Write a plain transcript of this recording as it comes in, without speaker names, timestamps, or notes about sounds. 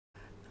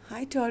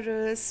Hi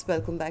Taurus,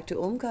 welcome back to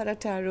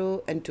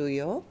Omkaratarot and to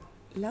your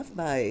love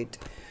bite.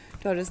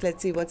 Taurus,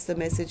 let's see what's the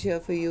message here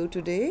for you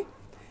today.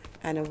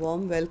 And a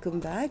warm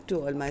welcome back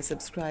to all my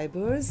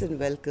subscribers and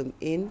welcome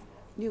in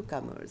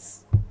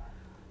newcomers.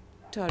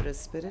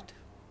 Taurus spirit,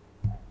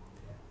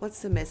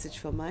 what's the message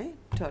for my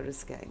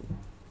Taurus gang?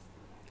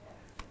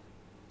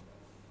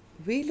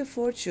 Wheel of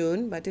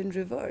Fortune, but in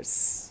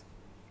reverse.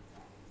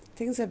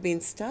 Things have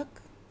been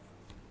stuck.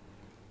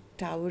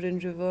 Tower in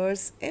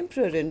reverse,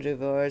 Emperor in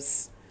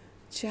reverse,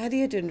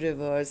 Chariot in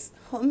reverse,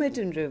 Hermit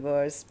in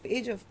reverse,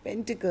 Page of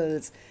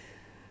Pentacles,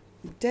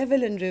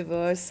 Devil in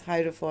reverse,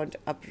 Hierophant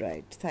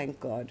upright,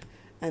 thank God,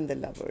 and the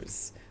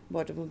Lovers.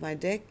 Bottom of my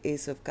deck,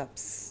 Ace of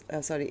Cups,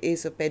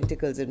 Ace of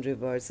Pentacles in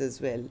reverse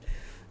as well.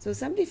 So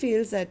somebody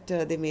feels that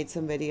they made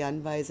some very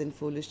unwise and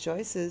foolish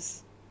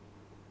choices.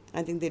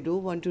 I think they do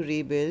want to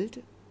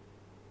rebuild,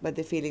 but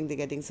they're feeling they're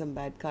getting some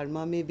bad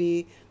karma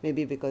maybe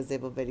because they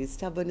were very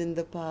stubborn in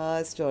the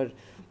past, or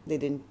they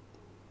didn't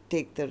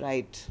take the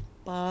right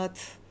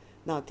path.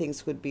 Now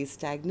things could be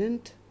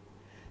stagnant.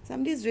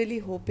 Somebody's really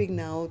hoping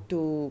now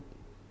to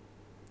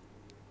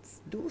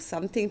do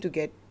something to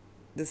get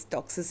this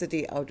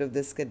toxicity out of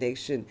this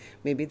connection.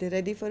 Maybe they're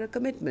ready for a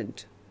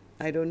commitment.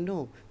 I don't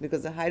know,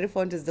 because the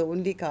Hierophant is the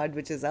only card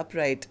which is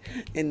upright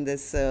in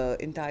this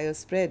entire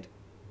spread.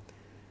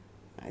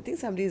 I think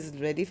somebody is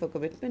ready for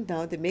commitment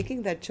now. They're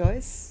making that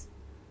choice.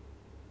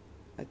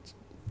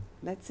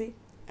 Let's see.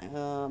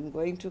 I'm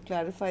going to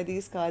clarify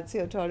these cards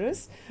here,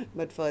 Taurus.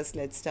 But first,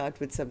 let's start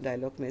with some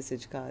dialogue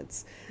message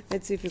cards.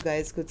 Let's see if you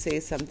guys could say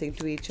something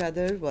to each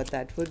other, what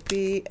that would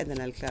be, and then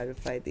I'll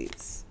clarify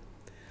these.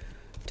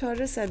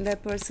 Taurus and their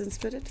person,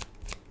 spirit.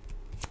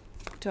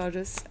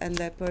 Taurus and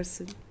their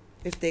person.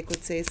 If they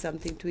could say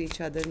something to each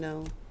other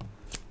now,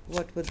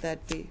 what would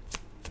that be?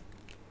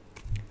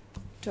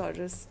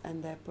 Taurus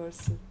and their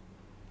person.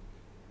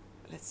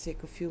 Let's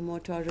take a few more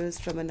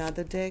Taurus from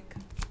another deck.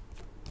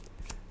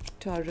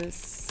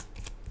 Taurus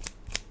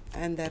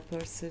and their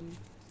person.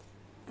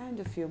 And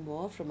a few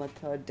more from a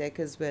third deck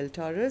as well,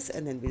 Taurus,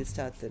 and then we'll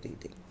start the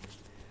reading.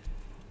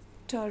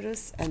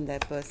 Taurus and their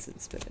person,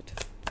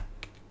 spirit.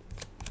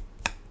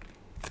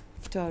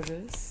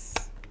 Taurus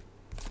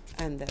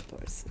and their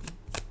person.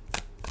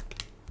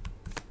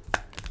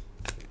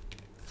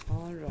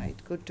 All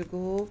right, good to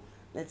go.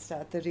 Let's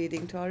start the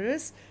reading,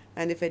 Taurus.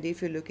 And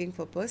if you're looking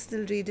for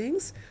personal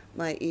readings,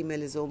 my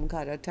email is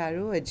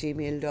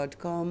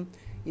omkaratarot@gmail.com.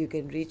 You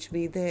can reach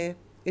me there.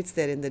 It's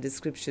there in the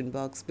description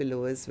box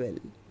below as well.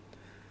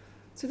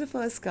 So the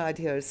first card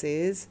here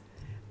says,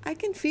 I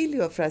can feel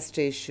your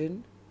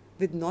frustration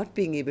with not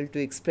being able to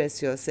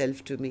express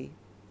yourself to me.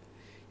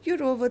 You're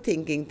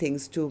overthinking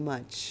things too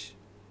much.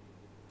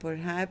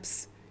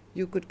 Perhaps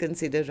you could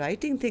consider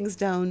writing things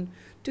down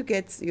to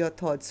get your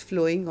thoughts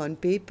flowing on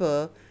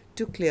paper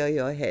to clear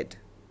your head.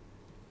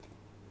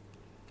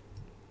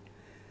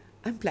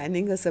 I'm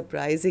planning a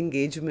surprise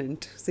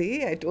engagement.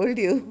 See, I told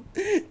you.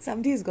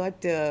 Somebody's got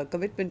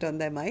commitment on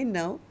their mind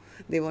now.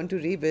 They want to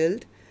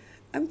rebuild.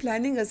 I'm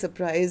planning a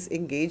surprise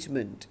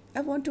engagement. I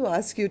want to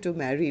ask you to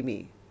marry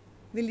me.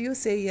 Will you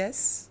say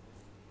yes?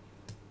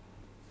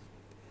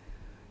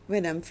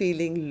 When I'm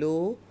feeling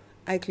low,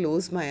 I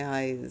close my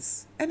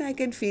eyes and I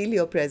can feel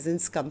your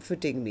presence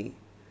comforting me.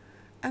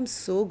 I'm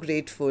so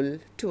grateful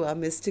to our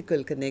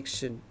mystical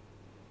connection.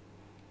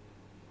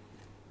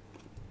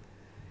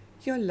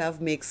 Your love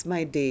makes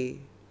my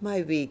day,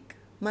 my week,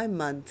 my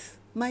month,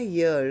 my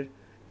year,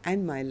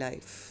 and my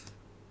life.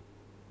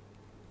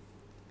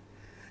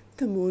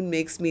 The moon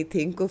makes me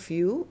think of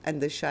you, and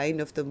the shine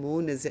of the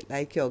moon is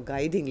like your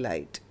guiding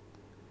light.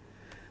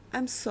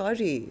 I'm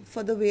sorry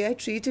for the way I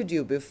treated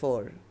you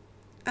before.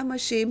 I'm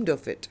ashamed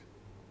of it.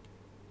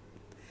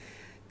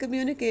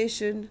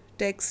 Communication,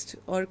 text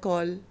or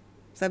call.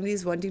 Somebody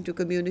is wanting to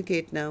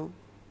communicate now.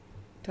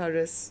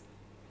 Taurus.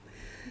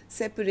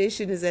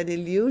 Separation is an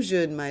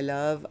illusion, my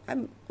love.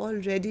 I'm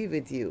already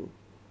with you,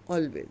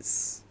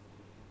 always.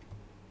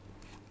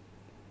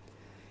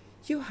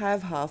 You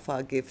have half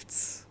our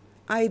gifts,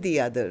 I the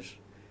other.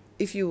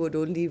 If you would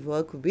only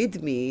work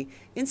with me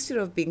instead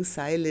of being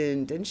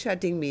silent and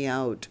shutting me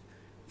out,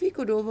 we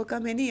could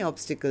overcome any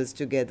obstacles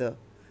together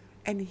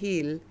and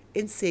heal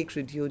in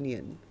sacred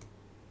union.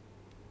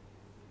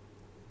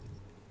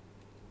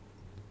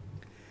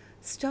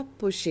 Stop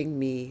pushing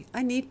me.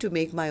 I need to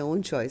make my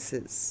own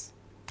choices.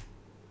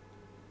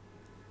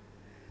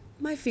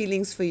 My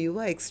feelings for you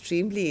are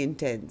extremely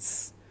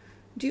intense.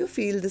 Do you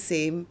feel the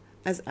same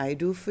as I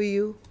do for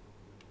you?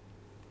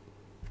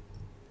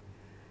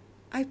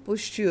 I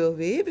pushed you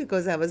away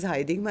because I was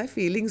hiding my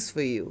feelings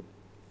for you.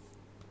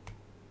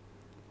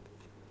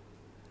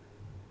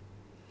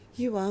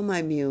 You are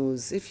my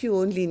muse. If you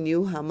only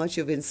knew how much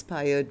you've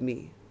inspired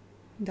me.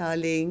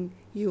 Darling,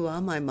 you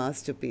are my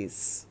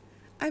masterpiece.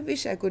 I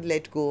wish I could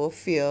let go of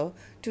fear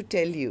to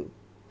tell you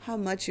how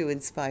much you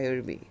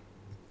inspire me.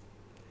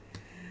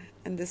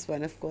 And this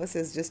one, of course,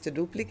 is just a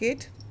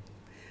duplicate.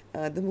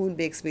 The moon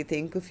makes me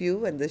think of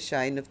you, and the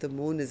shine of the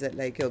moon is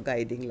like your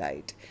guiding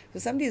light. So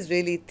somebody is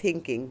really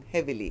thinking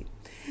heavily.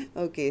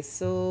 Okay,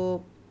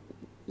 so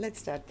Let's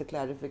start the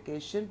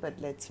clarification, but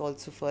let's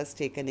also first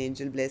take an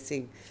angel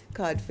blessing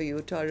card for you,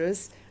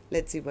 Taurus.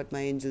 Let's see what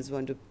my angels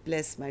want to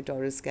bless my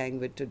Taurus gang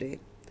with today.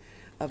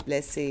 A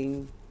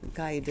blessing,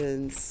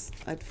 guidance,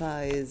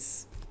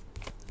 advice,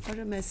 or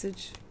a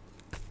message.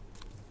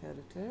 Here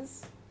it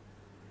is.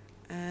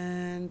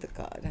 And the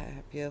card I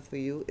have here for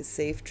you is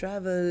safe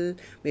travel.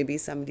 Maybe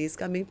somebody is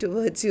coming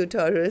towards you,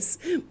 Taurus.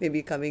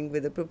 Maybe coming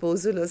with a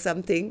proposal or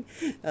something.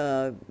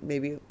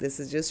 Maybe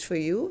this is just for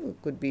you.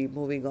 Could be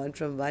moving on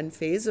from one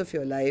phase of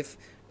your life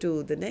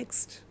to the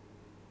next.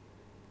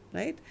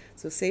 Right?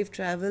 So safe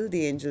travel,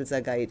 the angels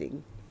are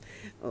guiding.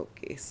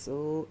 Okay,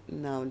 so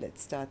now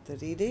let's start the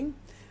reading.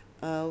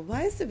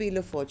 Why is the Wheel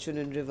of Fortune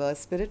in reverse,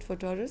 Spirit, for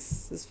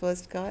Taurus? This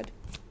first card.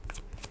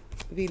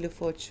 Wheel of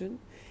Fortune.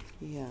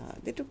 Yeah,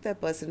 they took their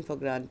person for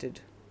granted.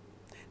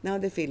 Now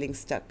they're feeling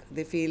stuck.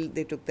 They feel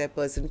they took their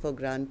person for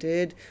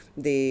granted.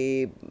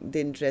 They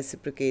didn't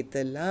reciprocate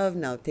the love.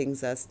 Now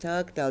things are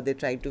stuck. Now they're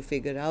trying to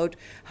figure out,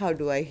 how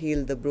do I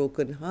heal the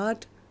broken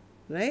heart?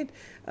 Right?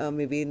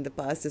 Maybe in the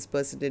past this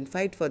person didn't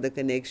fight for the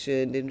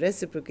connection, didn't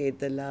reciprocate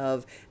the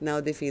love.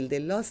 Now they feel they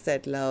lost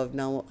that love.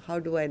 Now how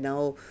do I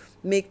now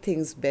make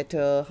things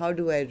better? How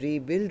do I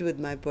rebuild with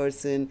my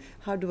person?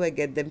 How do I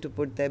get them to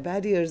put their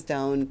barriers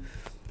down?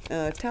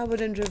 Tower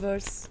in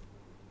reverse.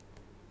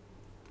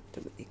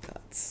 Too many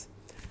cards.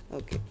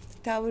 Okay,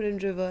 Tower in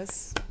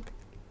reverse.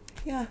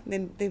 Yeah,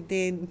 then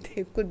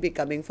they could be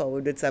coming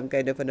forward with some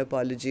kind of an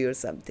apology or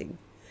something.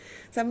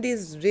 Somebody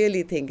is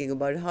really thinking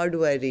about, how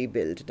do I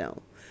rebuild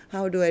now?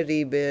 How do I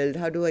rebuild?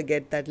 How do I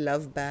get that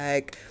love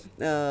back?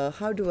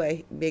 How do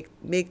I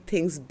make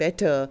things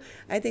better?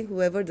 I think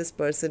whoever this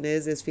person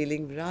is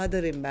feeling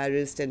rather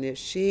embarrassed and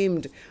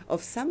ashamed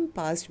of some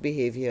past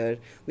behavior.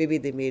 Maybe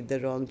they made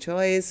the wrong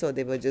choice, or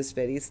they were just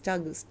very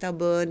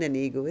stubborn and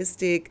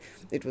egoistic.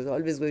 It was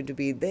always going to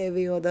be their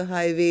way or the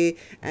highway,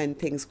 and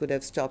things could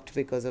have stopped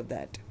because of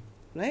that.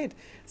 Right?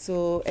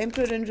 So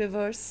Emperor in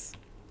reverse.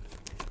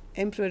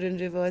 Emperor in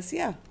reverse,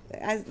 yeah.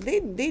 As they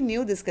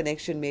knew this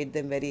connection made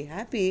them very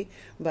happy,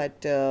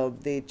 but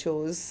they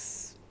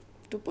chose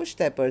to push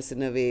their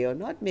person away or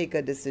not make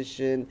a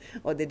decision,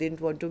 or they didn't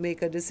want to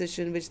make a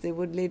decision which they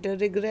would later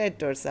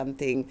regret or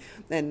something,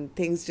 and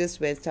things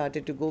just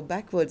started to go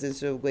backwards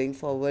instead of going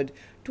forward,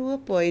 to a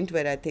point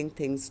where I think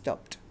things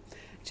stopped.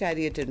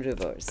 Chariot in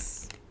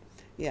reverse.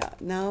 Yeah,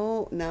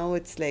 now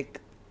it's like,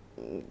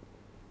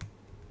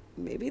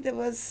 maybe there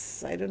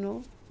was, I don't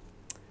know,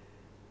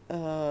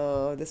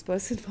 this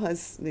person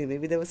was,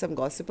 maybe there was some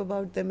gossip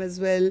about them as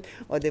well,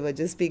 or they were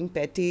just being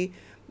petty.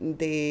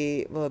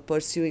 They were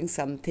pursuing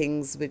some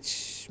things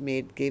which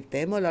gave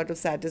them a lot of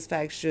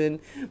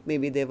satisfaction.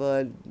 Maybe they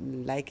were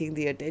liking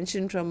the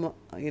attention from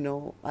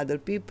other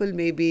people.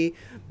 Maybe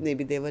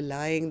they were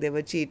lying, they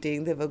were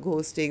cheating, they were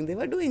ghosting, they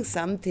were doing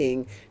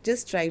something,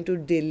 just trying to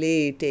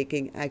delay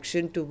taking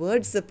action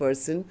towards the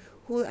person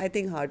who, I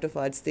think, heart of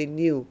hearts, they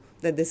knew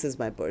that this is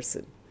my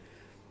person.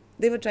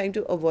 They were trying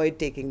to avoid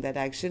taking that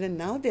action, and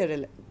now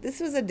this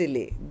was a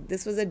delay.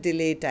 This was a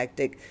delay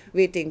tactic,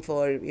 waiting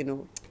for,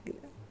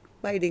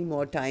 biding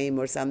more time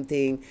or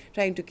something,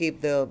 trying to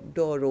keep the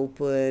door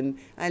open.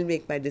 I'll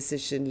make my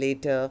decision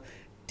later,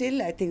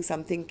 till I think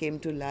something came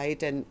to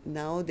light, and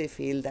now they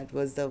feel that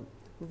was the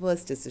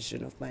worst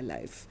decision of my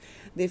life.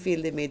 They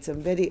feel they made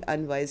some very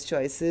unwise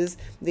choices.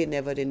 They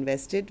never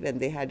invested when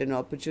they had an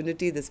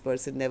opportunity. This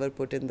person never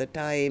put in the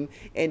time,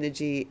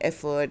 energy,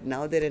 effort.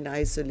 Now they're in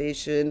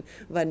isolation,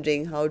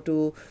 wondering how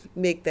to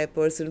make their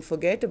person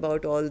forget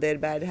about all their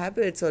bad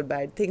habits or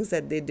bad things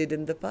that they did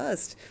in the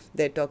past,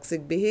 their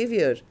toxic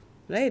behavior,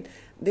 right?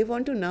 They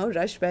want to now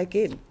rush back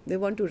in. They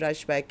want to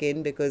rush back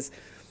in because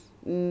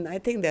I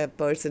think their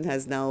person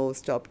has now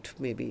stopped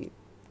maybe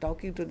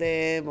talking to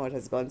them, or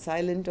has gone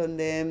silent on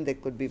them. They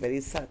could be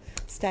very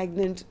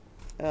stagnant.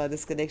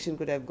 This connection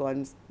could have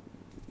gone,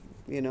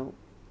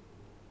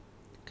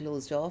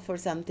 closed off or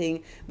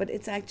something. But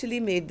it's actually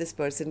made this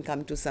person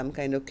come to some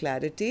kind of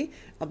clarity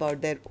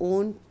about their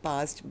own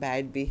past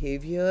bad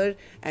behavior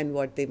and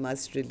what they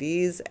must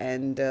release,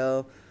 and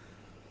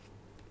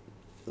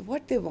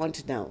what they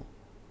want now.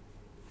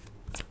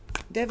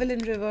 Devil in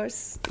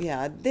reverse.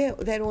 Yeah,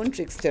 their own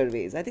trickster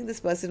ways. I think this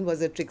person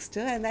was a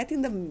trickster, and I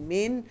think the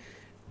main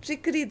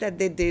trickery that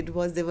they did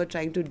was they were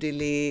trying to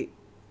delay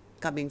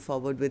coming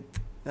forward with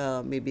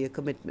maybe a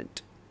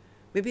commitment.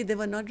 Maybe they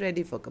were not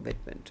ready for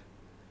commitment,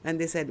 and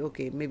they said,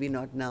 okay, maybe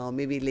not now,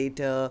 maybe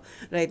later.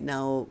 Right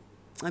now,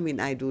 I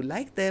mean, I do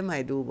like them,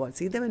 I do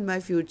see them in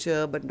my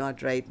future, but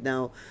not right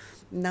now.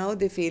 Now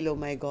they feel, oh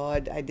my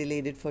God, I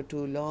delayed it for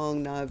too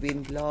long, now I've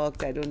been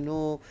blocked, I don't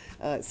know.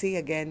 See,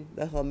 again,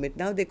 the Hermit.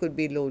 Now they could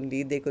be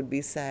lonely, they could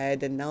be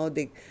sad, and now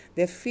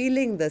they're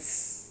feeling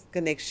this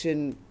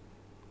connection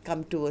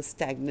come to a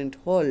stagnant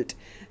halt.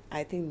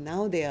 I think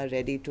now they are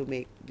ready to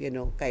make,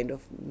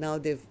 now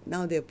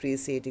they're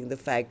appreciating the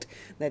fact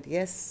that,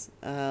 yes,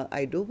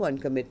 I do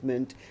want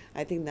commitment.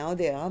 I think now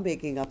they are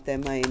making up their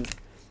mind,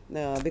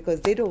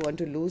 because they don't want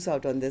to lose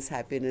out on this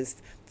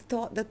happiness.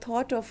 The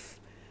thought of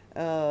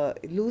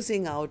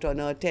losing out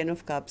on a 10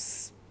 of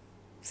Cups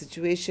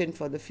situation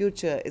for the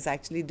future is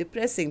actually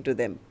depressing to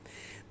them.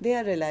 They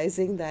are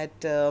realizing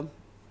that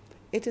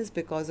it is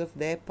because of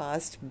their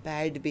past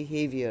bad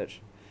behavior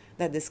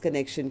that this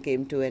connection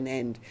came to an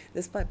end.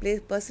 This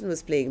person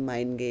was playing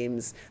mind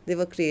games. They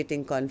were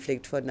creating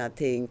conflict for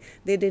nothing.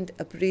 They didn't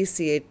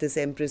appreciate this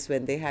Empress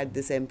when they had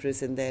this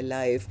Empress in their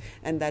life,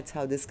 and that's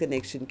how this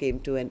connection came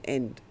to an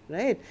end,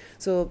 right?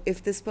 So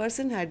if this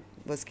person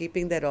was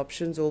keeping their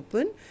options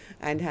open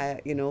and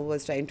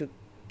was trying to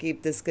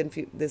keep this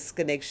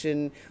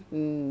connection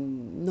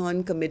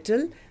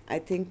non-committal, I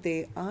think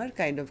they are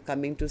kind of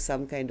coming to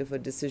some kind of a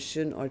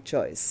decision or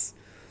choice.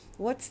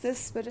 What's this,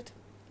 Spirit?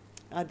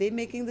 Are they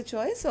making the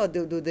choice, or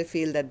do they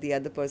feel that the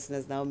other person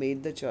has now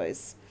made the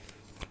choice?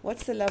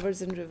 What's the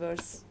Lovers in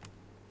reverse?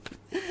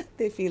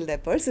 They feel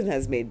that person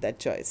has made that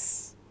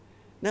choice.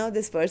 Now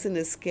this person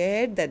is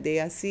scared that they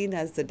are seen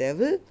as the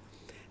devil,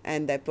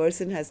 and that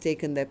person has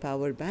taken their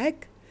power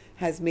back,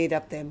 has made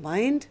up their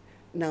mind,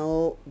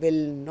 now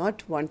will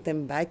not want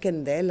them back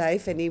in their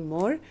life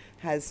anymore,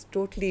 has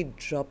totally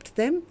dropped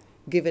them,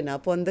 given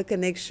up on the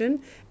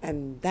connection,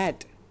 and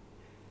that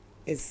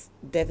is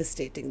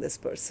devastating this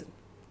person.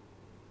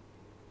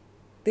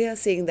 They are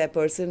seeing that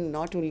person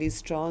not only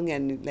strong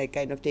and like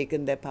kind of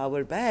taken their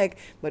power back,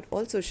 but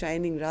also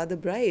shining rather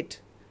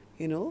bright,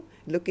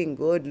 looking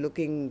good,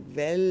 looking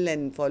well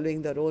and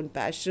following their own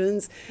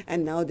passions.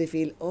 And now they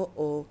feel,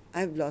 oh,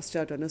 I've lost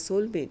out on a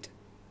soulmate.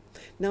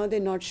 Now they're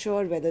not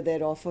sure whether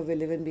their offer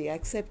will even be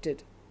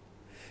accepted.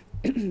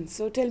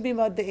 So tell me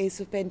about the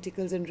Ace of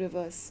Pentacles in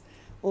reverse.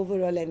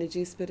 Overall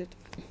energy, Spirit.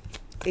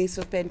 Ace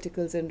of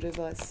Pentacles in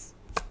reverse.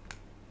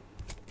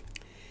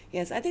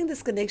 Yes, I think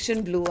this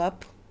connection blew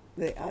up.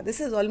 This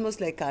is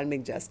almost like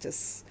karmic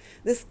justice.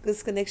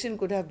 This connection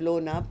could have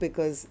blown up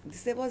because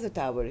there was a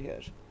tower here.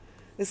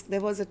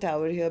 There was a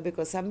tower here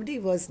because somebody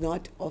was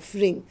not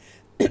offering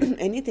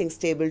anything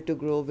stable to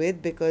grow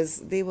with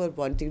because they were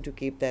wanting to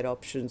keep their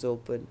options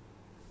open,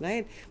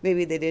 right?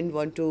 Maybe they didn't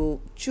want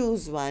to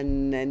choose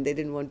one and they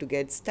didn't want to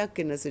get stuck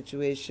in a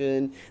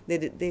situation.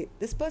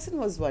 This person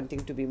was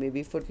wanting to be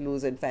maybe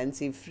footloose and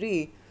fancy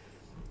free,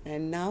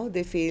 and now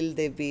they feel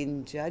they've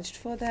been judged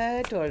for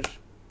that, or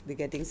they're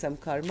getting some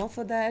karma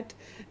for that,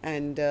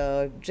 and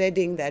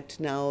dreading that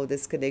now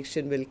this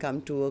connection will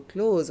come to a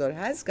close or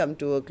has come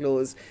to a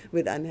close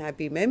with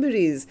unhappy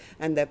memories,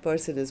 and that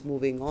person is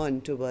moving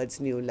on towards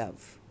new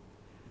love.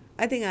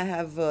 I think I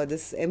have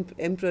this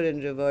Emperor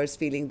in reverse,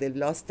 feeling they've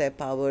lost their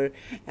power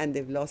and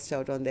they've lost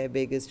out on their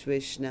biggest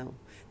wish now.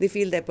 They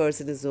feel their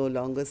person is no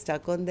longer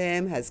stuck on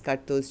them, has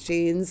cut those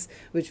chains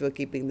which were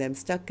keeping them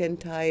stuck and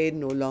tied,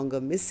 no longer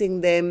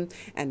missing them,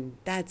 and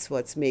that's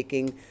what's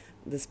making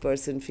this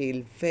person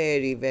feel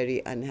very,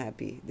 very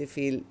unhappy. They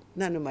feel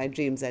none of my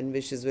dreams and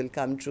wishes will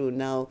come true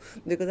now,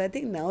 because I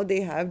think now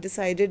they have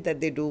decided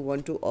that they do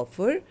want to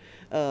offer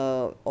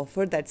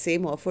that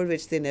same offer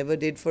which they never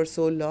did for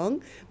so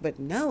long. But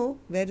now,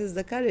 where is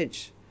the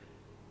courage?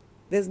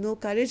 There's no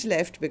courage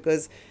left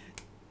because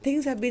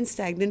things have been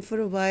stagnant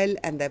for a while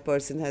and that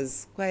person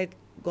has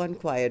gone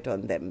quiet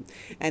on them.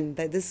 And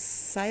that this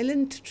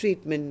silent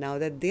treatment now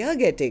that they are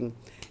getting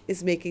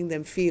is making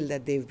them feel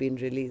that they've been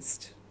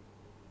released.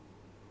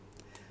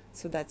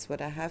 So that's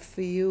what I have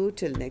for you.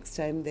 Till next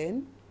time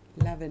then,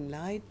 love and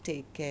light.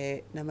 Take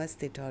care.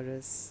 Namaste,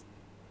 Taurus.